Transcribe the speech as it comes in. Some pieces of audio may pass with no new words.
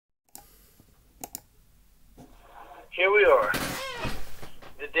Here we are,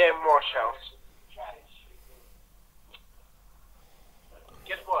 the damn wash house.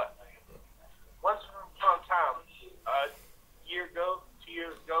 Guess what? Once upon a time, a year ago, 2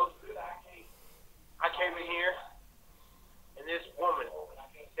 years ago, I came in here, and this woman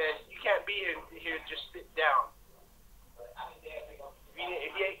said, "You can't be here, just sit down.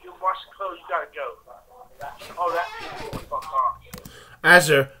 If you ain't gonna wash the clothes, you gotta go." Oh, that people would fuck off. I asked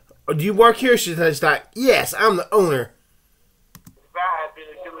her, "Do you work here?" She says, like, "Yes, I'm the owner." If I had been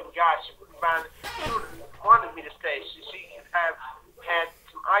a good guy, she would have wanted me to stay. She could have had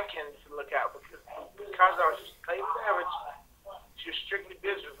some eye candy to look out, because I was just playing with average. She was strictly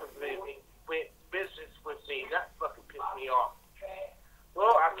business with me. That fucking pissed me off.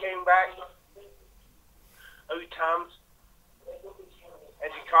 Well, I came back a few times,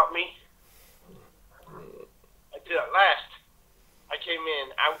 and she caught me. Until at last, I came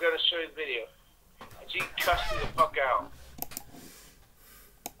in. I'm gonna show you the video, and she cussed me the fuck out.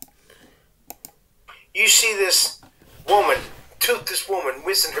 You see this woman, toothless woman,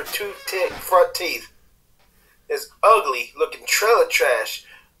 missing her two front teeth. This ugly looking trailer trash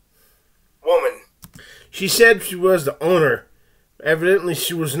woman. She said she was the owner. Evidently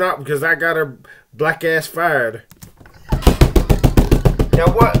she was not, because I got her black ass fired. Now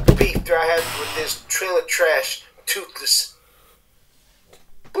what beef do I have with this trailer trash toothless?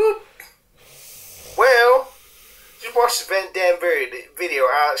 Boop. Well, just watch the Van Damme video.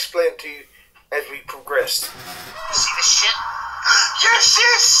 I'll explain it to you as we progress. You see this shit? You see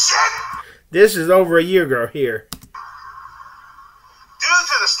this shit? This is over a year ago here. Due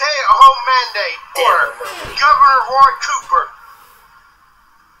to the stay-at-home mandate order, Governor Roy Cooper.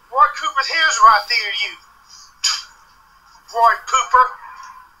 Roy Cooper's here's right there, you. Roy Cooper.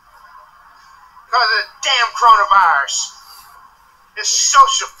 Because of the damn coronavirus. It's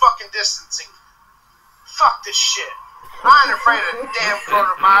social fucking distancing. Fuck this shit. I ain't afraid of the damn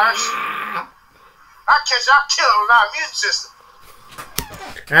coronavirus. I'll kill it with my immune system.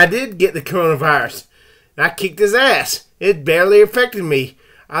 I did get the coronavirus. I kicked his ass. It barely affected me.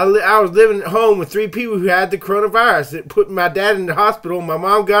 I was living at home with 3 people who had the coronavirus. It put my dad in the hospital. My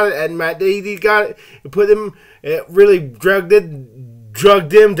mom got it, and my daddy got it. It put them. It really drugged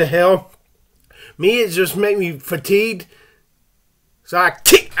them to hell. Me, it just made me fatigued. So I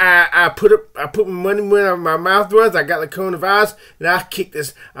put my money where my mouth was. I got the coronavirus, and I kicked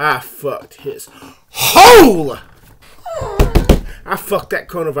this. I fucked his hole. I fucked that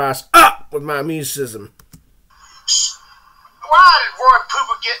coronavirus up with my immune system. Why did Roy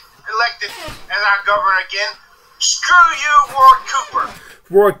Cooper get elected as our governor again? Screw you, Roy Cooper.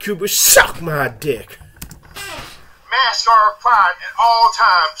 Roy Cooper, suck my dick. Masks are required at all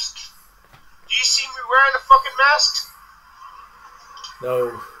times. Do you see me wearing a fucking mask?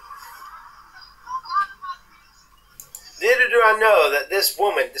 No. Neither do I know that this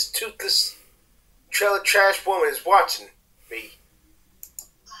woman, this toothless trailer trash woman, is watching me.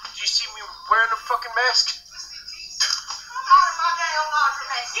 Do you see me wearing a fucking mask? Out of my damn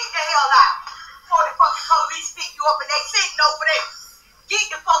laundromat. Get the hell out. Before the fucking police pick you up and they sitting over there. Get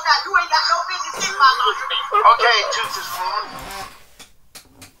the fuck out. You ain't got no business in my laundromat. Okay, toothless woman.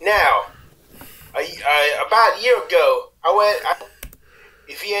 Now, about a year ago,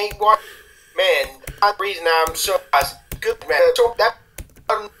 if you ain't watching, man, the reason I'm so good, man. So that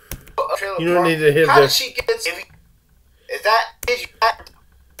you don't need to hit how this. Did she get? Is that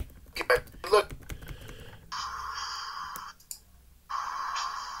look?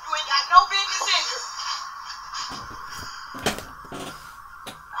 You ain't got no business in here.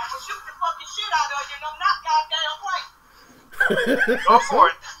 I'm gonna shoot the fucking shit out of you and I'm not goddamn right. Go for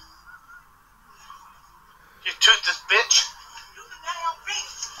it. You toothless bitch. You the damn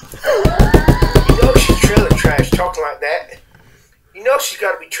bitch. You know she's trailer trash talking like that. You know she's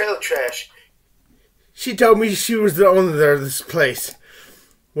gotta be trailer trash. She told me she was the owner of this place.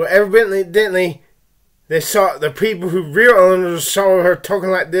 Well, evidently, they saw the people who real owners saw her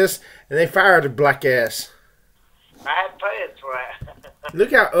talking like this, and they fired her black ass. I had plans for that.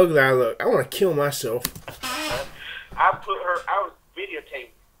 Look how ugly I look. I want to kill myself. I was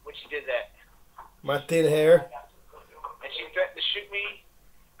videotaping when she did that. My thin hair. And she threatened to shoot me.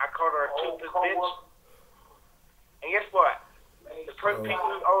 I called her a toothless bitch. And guess what? The people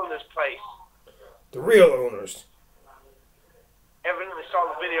who own this place, The real owners. evidently saw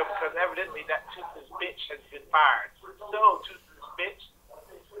the video, because evidently that toothless bitch has been fired. So, toothless bitch,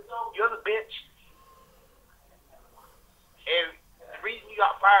 you're the bitch. And the reason you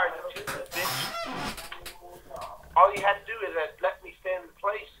got fired, you toothless bitch, all you had to do is let me stay in the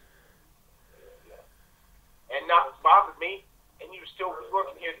place and not bother me, and you were still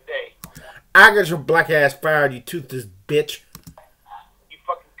working here today. I got your black ass fired, you toothless bitch. You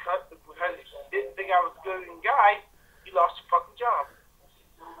fucking cunt. Because you didn't think I was a good-looking guy, you lost your fucking job.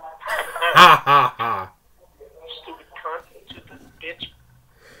 Ha ha ha. Stupid cunt. Toothless bitch.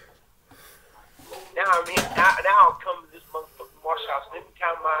 Now I'll come to this motherfucking wash house and every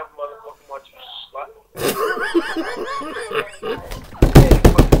time my motherfucking watch you slut.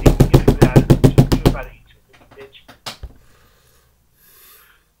 Bitch.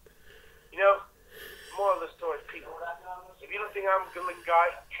 You know, moral of the story is people. If you don't think I'm a good looking guy,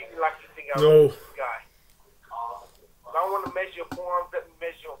 treat me like you think I'm a good looking guy. If I want to measure your forearms, let me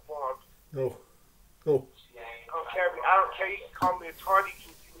measure your forearms. No. No. I don't care. You can call me a retarded.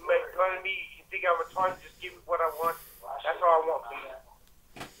 You can make fun of me. You think I'm retarded? Just give me what I want. That's all I want for you.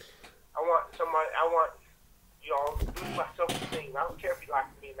 I want y'all to do my self-esteem. I don't care if you like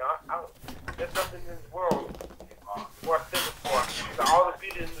me or not. There's nothing in this world worth living for. All the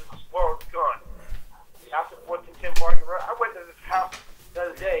beauty in this world is gone. After 1410 Bargain Road, I went to this house the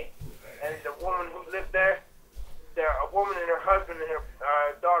other day, and the woman who lived there, a woman and her husband and her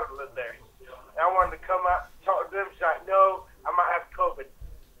daughter lived there. And I wanted to come out and talk to them. She's like, no, I might have COVID.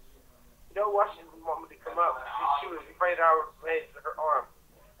 You know why she didn't want me to come up? She was afraid I would raise her arm.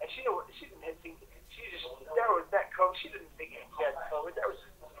 And she didn't think, that was that COVID. She didn't think she had COVID. That was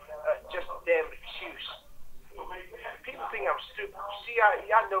just a damn excuse. People think I'm stupid. See,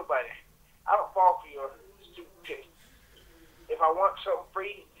 I know better. I don't fall for your stupid shit. If I want something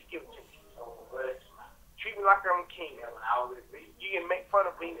free, just give it to me. Treat me like I'm a king. You can make fun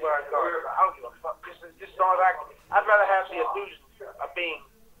of me where I go. I don't give a fuck. This is all I'd rather have the illusion of being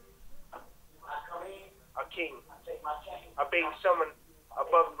a king, of being someone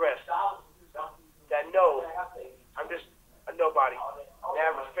above the rest. That know I'm just a nobody. And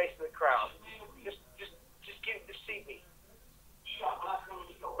have a face in the crowd. Just see me.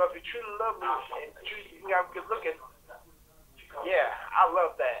 But if you truly love me and truly think I'm good looking, yeah, I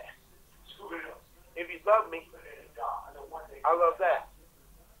love that. If you love me, I love that.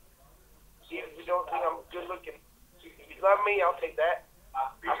 Even if you don't think I'm good looking, if you love me, I'll take that.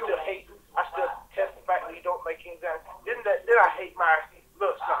 I still test the fact that you don't make any sense. Then I hate my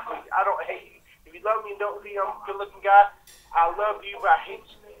looks. I don't hate you. If you love me and don't think I'm a good looking guy, I love you, but I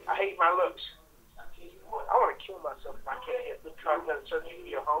hate my looks. I want to kill myself if I can't get the try to surgery to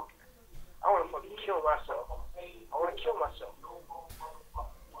your home. I want to fucking kill myself. I want to kill myself.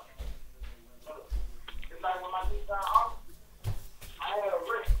 When my niece got home, I had a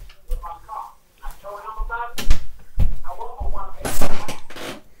risk with my car. I told him about it. I want my one.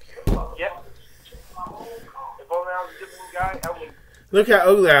 Yep. If only I was a different guy, I would. Look how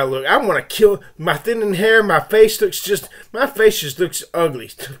ugly I look. I want to kill my thinning hair. My face just looks ugly.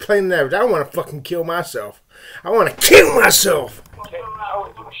 Plain and average. I want to fucking kill myself. I want to kill myself. Okay, I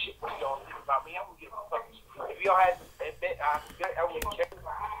wouldn't give a shit what y'all think about me. I wouldn't give a fuck. If y'all had a bit, I wouldn't care.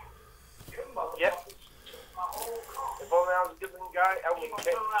 Yep. If only I was a good looking guy, I wouldn't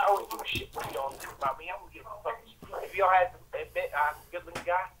care. I wouldn't give a shit what y'all think about me. I wouldn't give a fuck. If y'all had a bit, good looking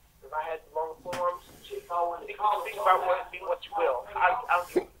guy, if I had long forearms, think about what you will. I don't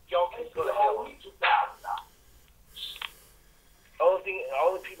think y'all can go to hell. All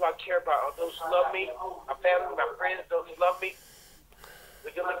the people I care about are those who love me, my family, my friends, those who love me,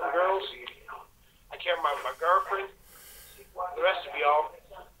 the good looking girls. I care about my girlfriend. The rest of y'all,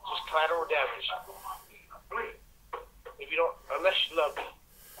 just collateral damage. If you don't, unless you love me,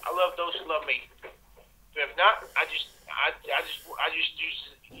 I love those who love me. But if not, I just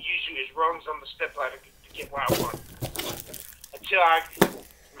use you as rungs on the step ladder to get what I want. Until I'm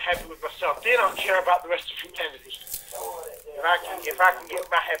happy with myself, then I'll care about the rest of humanity. If I can get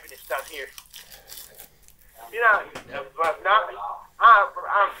my happiness down here, you know. But not, I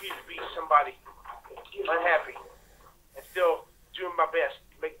refuse to be somebody unhappy and still doing my best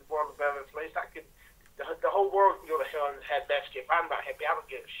to make the world a better place. The whole world can go to hell and have that skip. I'm not happy. I don't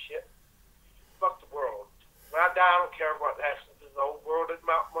give a shit. Fuck the world. When I die, I don't care what happens to the whole world. It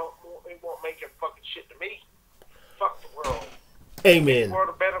won't make a fucking shit to me. Fuck the world. Amen. Make the world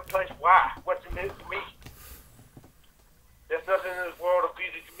a better place. Why? What's in it to me? There's nothing in this world of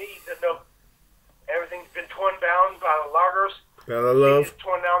beauty to me. Everything's been torn down by the loggers. Gotta love.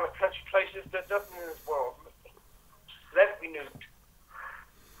 Torn down the country places. There's nothing in this world. Let's be nuked.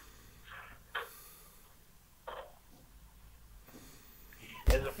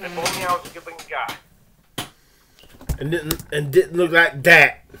 If only I was a good looking guy. And didn't look like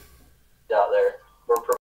that.